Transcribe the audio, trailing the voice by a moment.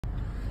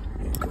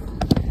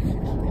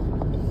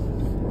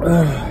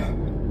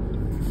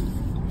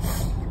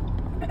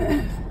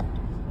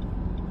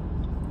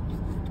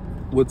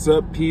What's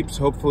up, peeps?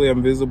 Hopefully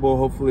I'm visible.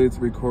 Hopefully it's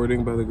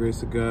recording by the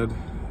grace of God.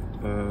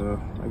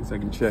 I guess I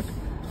can check.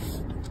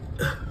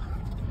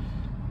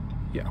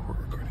 Yeah, we're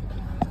recording.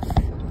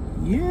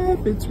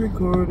 Yep, it's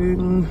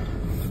recording.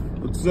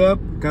 What's up?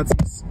 Got some...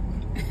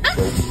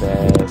 So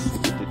fast,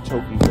 with the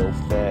Tokyo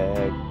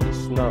bag.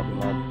 It's not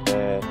my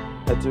bad.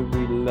 Had to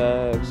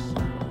relax.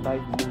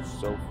 Life moves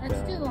so fast.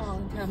 Let's do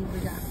long. Tell me what we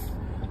got.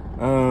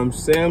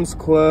 Sam's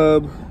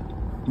Club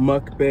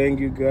mukbang,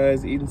 you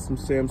guys. Eating some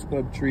Sam's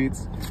Club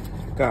treats.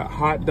 Got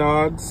hot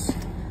dogs.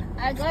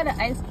 I got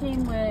an ice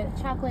cream with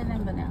chocolate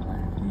and vanilla.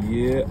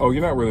 Yeah. Oh,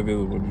 you're not really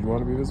visible. Do you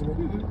want to be visible?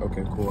 Mm-hmm.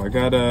 Okay, cool. I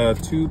got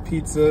 2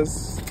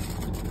 pizzas.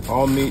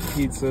 All meat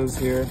pizzas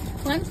here.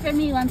 One's for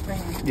me, one's for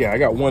him. Yeah, I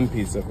got 1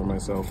 pizza for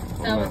myself.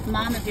 So,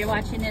 Mom, if you're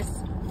watching this,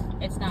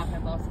 it's not for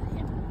both of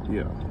him.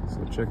 Yeah,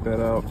 so check that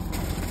out.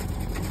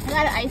 I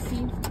got an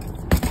Icee.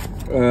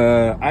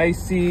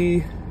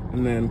 Icee,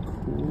 and then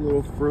cool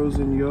little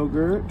frozen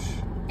yogurt.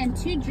 And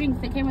 2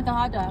 drinks that came with the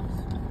hot dogs.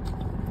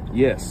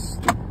 Yes,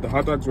 the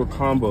hot dogs were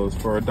combos.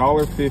 For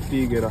 $1.50,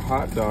 you get a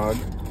hot dog.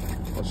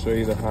 I'll show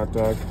you the hot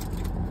dog.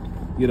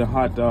 You get a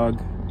hot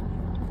dog,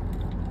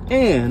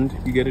 and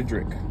you get a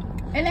drink.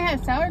 And they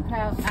had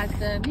sauerkraut at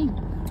the meat.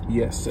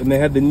 Yes, and they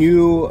had the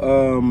new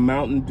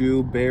Mountain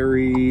Dew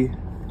berry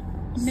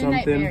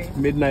Midnight something. berry.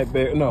 Midnight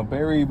berry. No,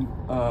 berry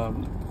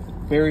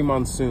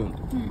monsoon.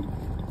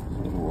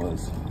 It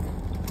was.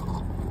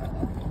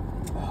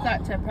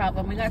 Got to a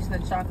problem. We got to the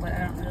chocolate.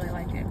 I don't really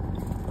like it.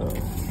 Oh.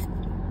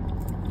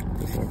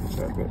 Just like the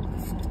chocolate.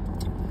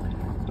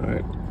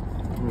 Alright.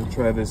 I'm gonna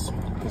try this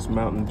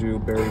Mountain Dew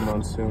berry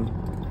monsoon.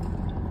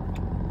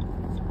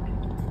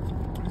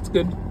 It's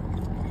good.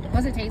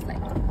 What's it taste like?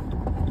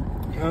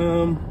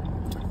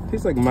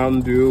 Tastes like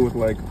Mountain Dew with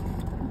like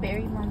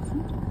Berry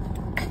monsoon?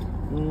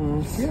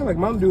 yeah, like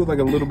Mountain Dew with like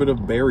a little bit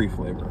of berry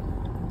flavor,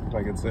 if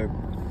I could say.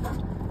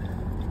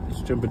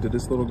 Let's jump into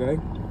this little guy.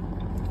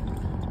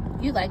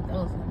 You like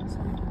those ones.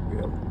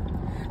 Yeah.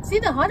 See,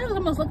 the hot dogs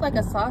almost look like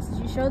a sausage.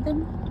 You showed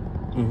them?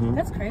 Mm-hmm.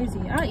 That's crazy.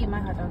 I'll eat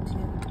my hot dog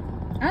too.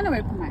 I don't know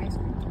where to put my ice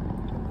cream.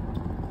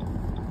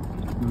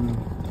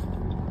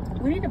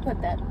 We need to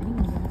put that thing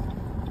in there.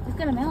 It's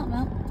gonna melt.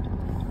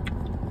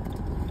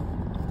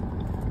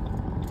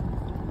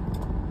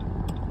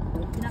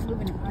 You're not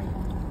moving it, are you?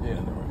 Yeah,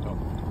 no, no.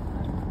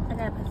 I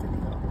gotta put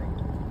something over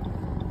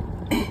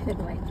it. Look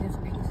like this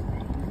piece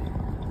thing.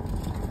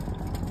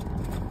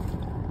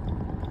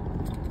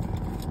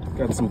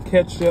 Got some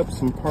ketchup,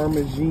 some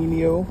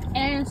Parmigiano.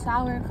 And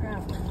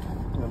sauerkraut.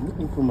 I'm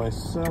looking for my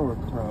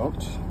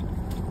sauerkraut.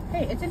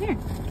 Hey, it's in here.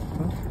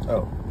 Huh?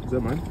 Oh, is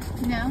that mine?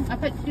 No, I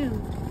put 2.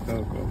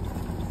 Oh, cool.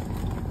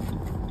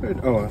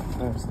 Oh, I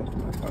have stuff in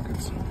my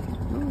pockets.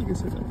 No, I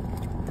guess I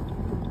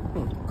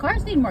don't.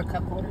 Cars need more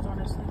cup holders,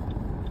 honestly.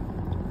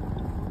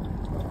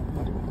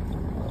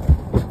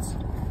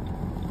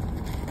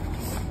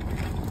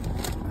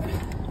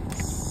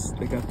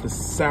 They got the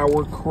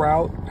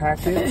sauerkraut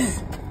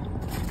packets.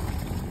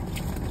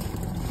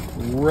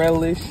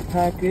 Relish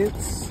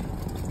packets.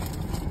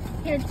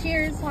 Here,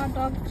 cheers, hot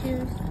dog,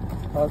 cheers.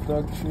 Hot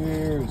dog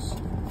cheers.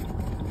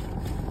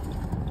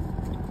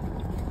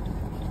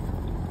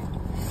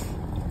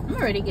 I'm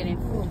already getting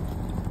full.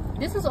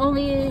 This is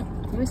only,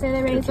 we say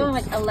that rate, it's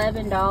only like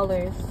 $11.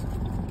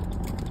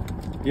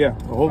 Yeah,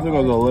 the whole thing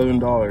was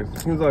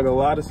 $11. Seems like a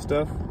lot of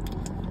stuff.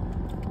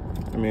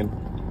 I mean,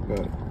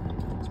 but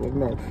it's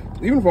 $11.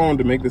 Even if I wanted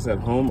to make this at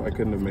home, I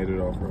couldn't have made it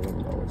all for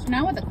 $11.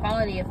 Not with the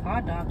quality of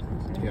hot dogs.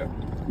 Yeah,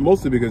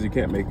 mostly because you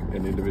can't make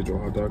an individual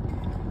hot dog.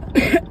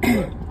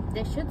 But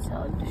they should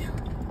sell it.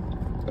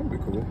 that'd be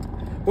cool.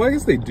 Well, I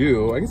guess they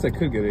do. I guess I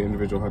could get an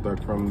individual hot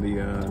dog from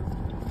the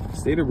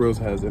Stater Bros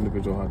has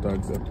individual hot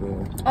dogs at the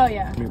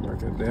meat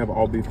market. They have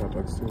all beef hot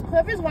dogs too.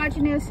 Whoever's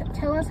watching this,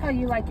 tell us how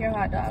you like your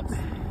hot dogs.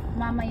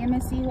 Mama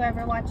MSC,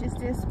 whoever watches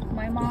this,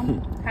 my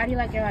mom, how do you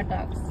like your hot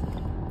dogs?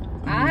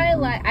 I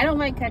don't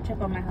like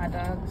ketchup on my hot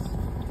dogs.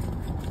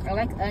 I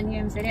like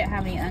onions. They didn't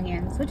have any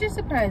onions, which is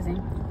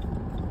surprising.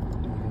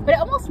 But it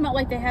almost smelled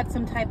like they had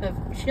some type of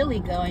chili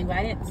going, but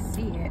I didn't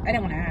see it. I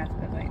didn't want to ask,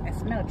 but like I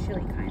smelled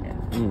chili kind of.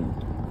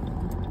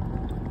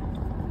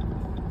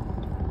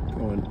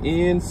 Going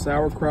in,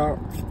 sauerkraut,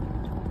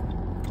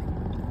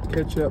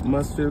 ketchup,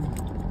 mustard,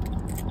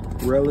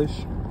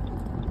 relish.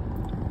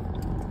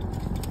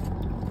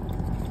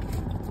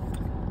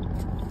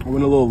 I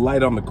went a little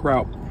light on the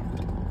kraut.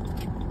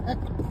 Look,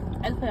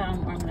 I just put it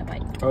on where I'm gonna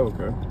bite. Oh,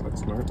 okay,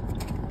 that's smart.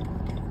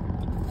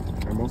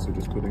 I'm also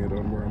just putting it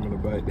on where I'm gonna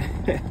bite.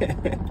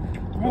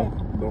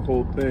 the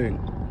whole thing.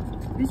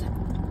 This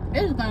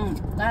is gonna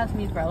last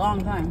me for a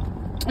long time.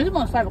 It's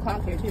almost 5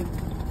 o'clock here too.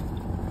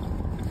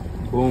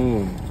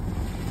 Boom.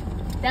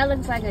 That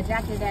looks like a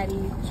Jack and Daddy.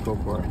 Let's go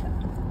for it.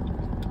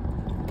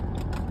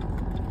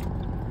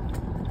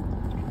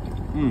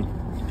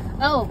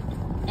 Oh,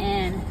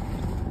 and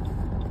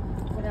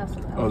what else?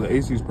 Oh, the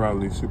AC's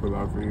probably super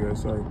loud for you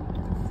guys. Sorry.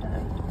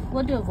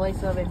 We'll do a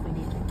voiceover if we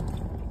need to.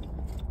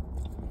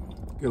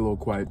 Get a little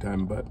quiet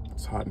time, but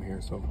it's hot in here,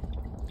 so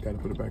gotta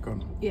put it back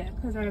on. Yeah,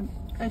 because our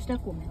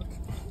stuff will melt.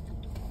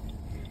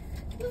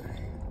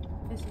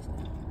 This is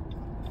good.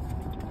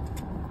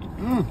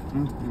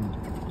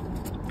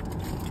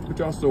 But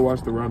y'all still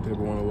watch the round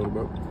table one a little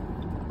bit.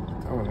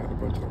 I would have had a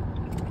bunch of them.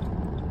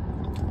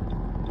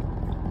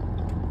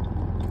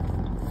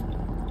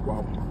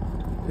 Wow.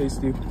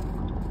 Tasty.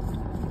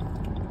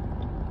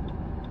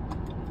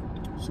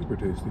 Super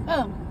tasty.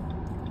 Oh.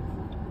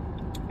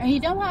 And you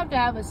don't have to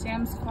have a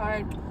Sam's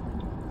card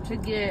to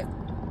get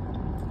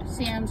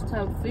Sam's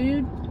Club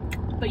food,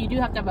 but you do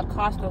have to have a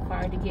Costco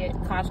card to get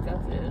Costco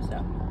food.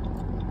 So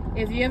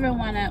if you ever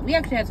want to, we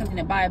actually had something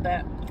to buy,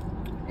 but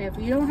if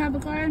you don't have a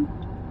card,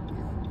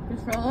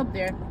 just roll up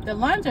there. The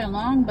lines are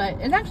long, but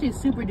it's actually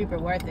super duper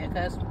worth it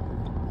because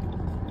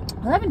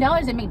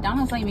 $11 at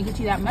McDonald's don't even get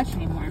you that much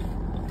anymore.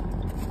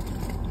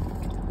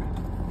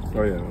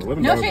 Oh yeah,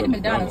 $11 no shade to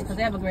McDonald's because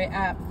they have a great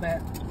app,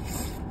 but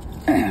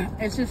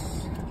it's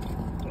just.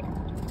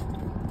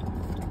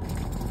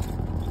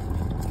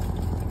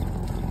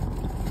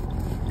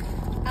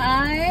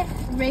 I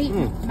rate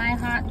my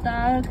hot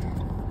dog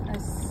a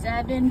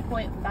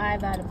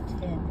 7.5 out of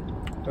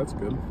 10. That's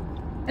good.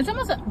 It's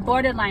almost a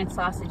borderline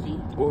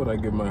sausagey. What would I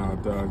give my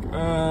hot dog?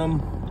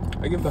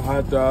 I give the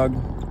hot dog.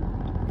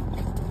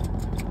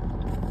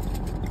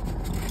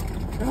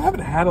 I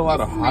haven't had a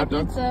lot of hot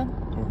dogs. I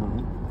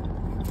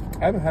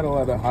haven't had a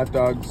lot of hot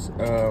dogs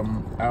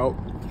out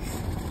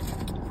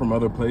from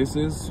other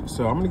places,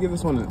 so I'm gonna give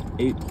this one an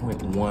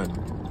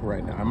 8.1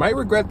 right now. I might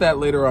regret that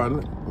later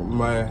on. I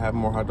might have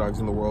more hot dogs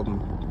in the world and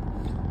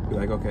be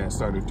like, okay, I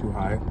started too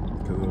high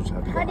because we'll just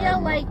have to go. How do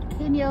y'all like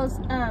Kinyo's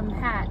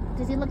hat?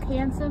 Does he look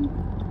handsome?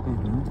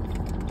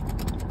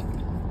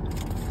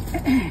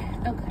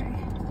 Okay.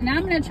 Now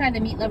I'm gonna try the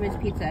Meat Lover's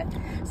pizza.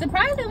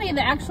 Surprisingly,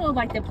 the actual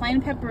like the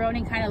plain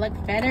pepperoni kind of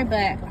looked better,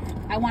 but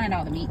I wanted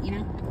all the meat, you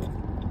know.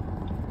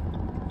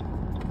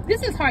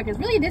 This is hard because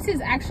really this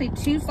is actually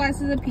 2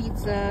 slices of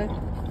pizza.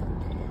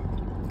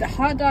 The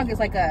hot dog is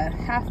like a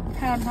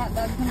half-pound hot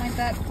dog, something like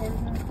that.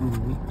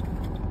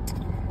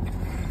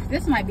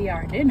 This might be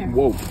our dinner.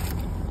 Whoa.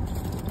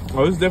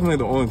 Oh, this is definitely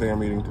the only thing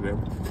I'm eating today.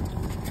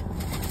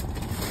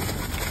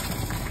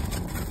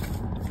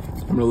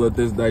 I'm gonna let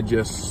this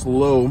digest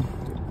slow.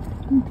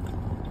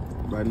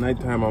 By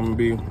nighttime,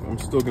 I'm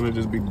still gonna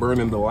just be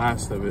burning the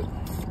last of it.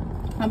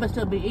 I'm gonna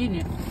still be eating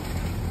it.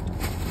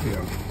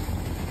 Yeah.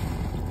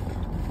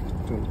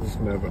 Just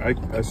gonna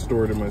have, I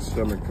store it in my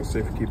stomach for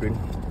safekeeping.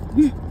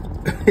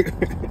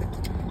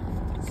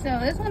 So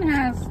this one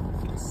has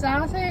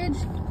sausage,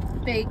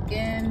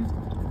 bacon,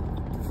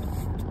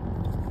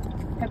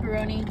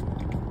 pepperoni.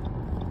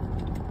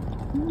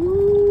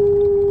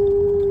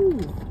 Woo!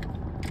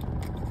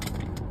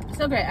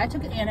 So great. I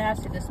took an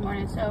antacid this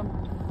morning, so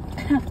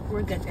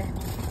we're good there.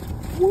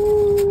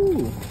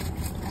 Woo!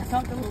 I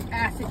felt the little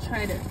acid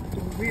try to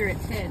rear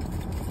its head.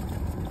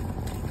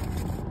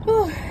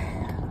 Whew.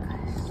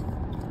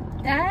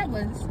 That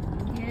was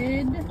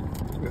good.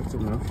 That's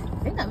enough.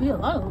 They got me a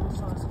lot of little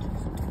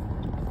sausages.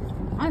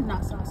 I'm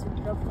not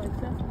sausaged up like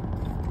that.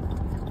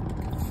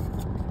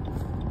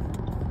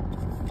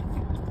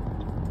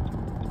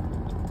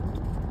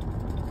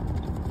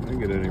 I didn't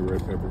get any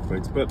red pepper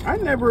flakes, but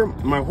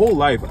my whole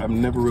life, I've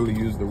never really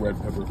used the red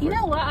pepper flakes. You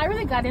know what? I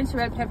really got into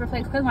red pepper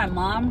flakes because my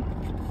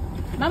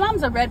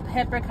mom's a red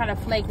pepper kind of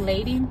flake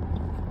lady.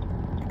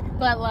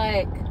 But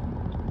like,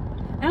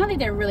 I don't think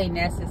they're really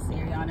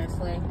necessary,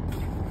 honestly.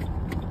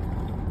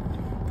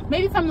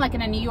 Maybe if I'm like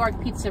in a New York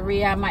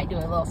pizzeria, I might do a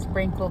little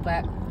sprinkle,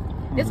 but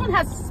this one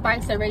has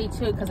spice already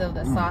too because of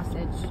the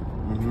sausage.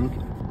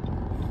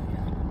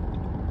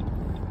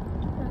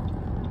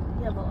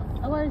 Yeah, but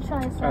I want to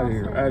try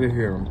sausage. Out of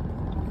here.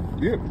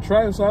 Yeah,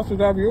 try the sausage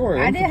off yours.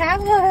 I did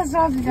have a lot of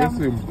sausage on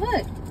mine.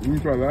 Look. You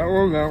try that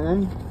one,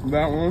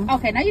 that one.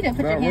 Okay, now you didn't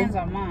put your hands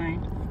on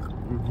mine.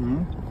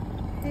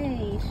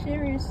 Hey,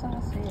 share your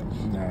sausage.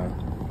 Nah.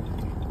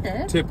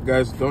 Good. Tip,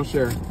 guys, don't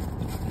share.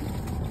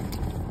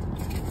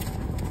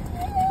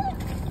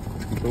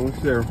 Don't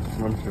share.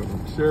 I'm sure.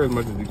 Share as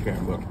much as you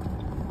can, though.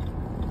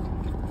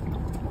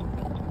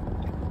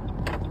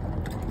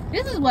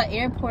 This is what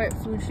airport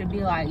food should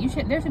be like.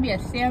 There should be a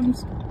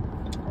Sam's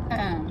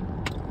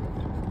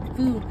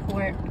food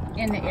court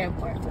in the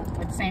airport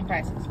with the same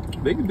prices.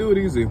 They can do it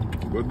easy,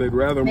 but they'd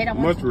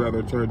much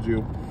rather charge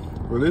you.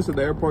 For this at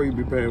the airport, you'd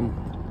be paying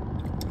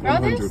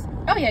 $100.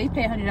 Oh yeah, you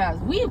pay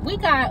 $100. We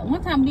got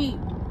one time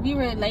we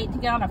were late to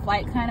get on a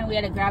flight. Kind of, we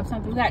had to grab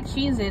something. We got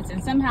Cheez-Its,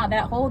 and somehow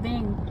that whole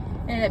thing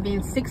ended up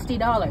being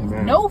 $60.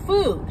 Man. No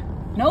food,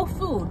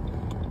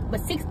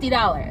 but $60.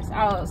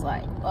 I was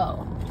like,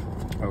 oh.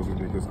 That was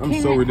ridiculous. I'm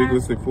so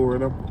ridiculously full right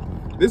now.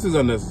 This is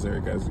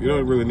unnecessary, guys. You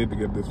don't really need to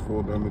get this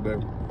full during the day.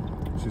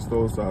 She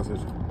stole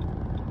sausage.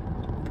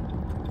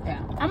 Yeah,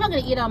 I'm not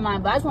gonna eat on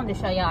mine, but I just wanted to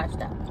show y'all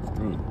stuff.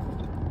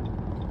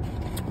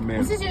 Man.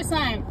 This is your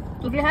sign.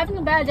 If you're having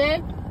a bad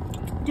day,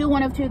 do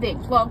one of 2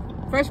 things. Well,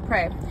 first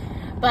pray,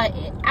 but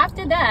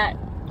after that,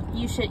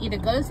 you should either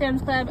go to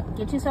Sam's Club,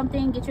 get you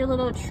something, get your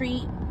little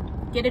treat,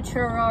 get a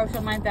churro or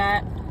something like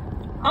that,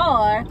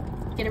 or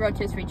get a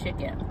rotisserie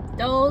chicken.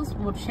 Those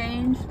will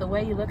change the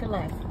way you look at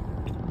life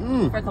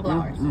for a couple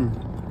hours.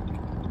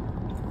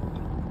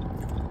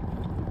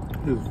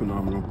 This is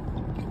phenomenal.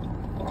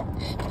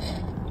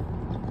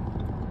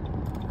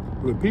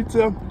 The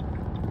pizza,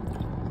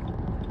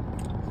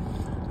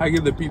 I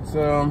give the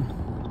pizza,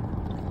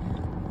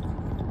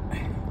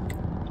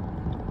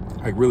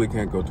 I really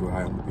can't go too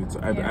high on the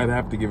pizza. I'd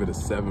have to give it a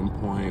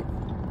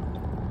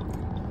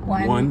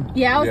 7.1.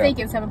 Yeah, I was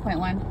thinking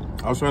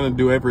 7.1. I was trying to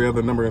do every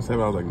other number in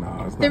 7. I was like,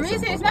 nah, it's not. The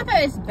reason, it's not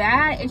that it's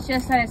bad, it's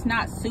just that it's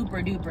not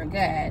super duper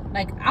good.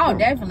 Like, I'll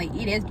definitely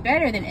eat it. It's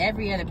better than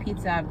every other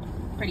pizza I've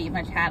pretty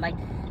much had. Like,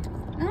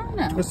 I don't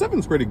know. The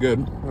 7's pretty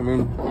good. I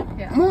mean,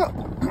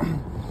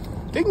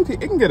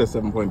 it can get a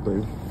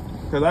 7.3.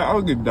 Because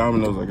I'll give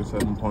Domino's like a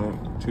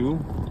 7.2.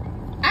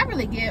 I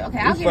really give, okay,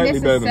 I'll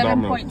give this a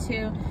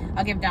 7.2.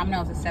 I'll give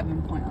Domino's a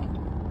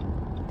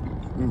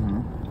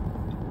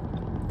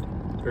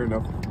 7.0. Fair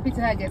enough.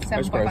 Pizza Hut gets 7.5.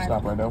 I should probably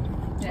stop right now.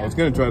 Yeah. I was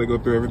going to try to go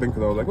through everything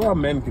because I was like, well,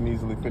 men can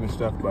easily finish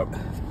stuff, but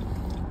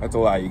that's a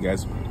lie, you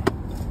guys.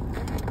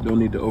 Don't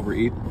need to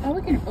overeat. Oh,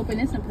 we can open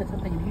this and put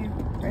something in here,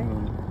 right?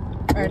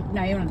 Or,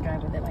 no, you want to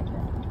drive with it like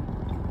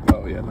that.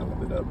 Oh, yeah, not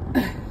with it up.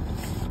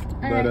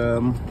 But,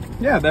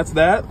 yeah, that's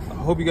that. I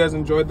hope you guys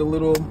enjoyed the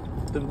little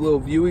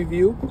viewy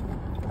view.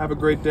 Have a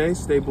great day.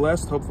 Stay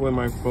blessed. Hopefully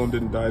my phone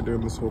didn't die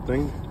during this whole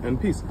thing. And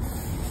peace.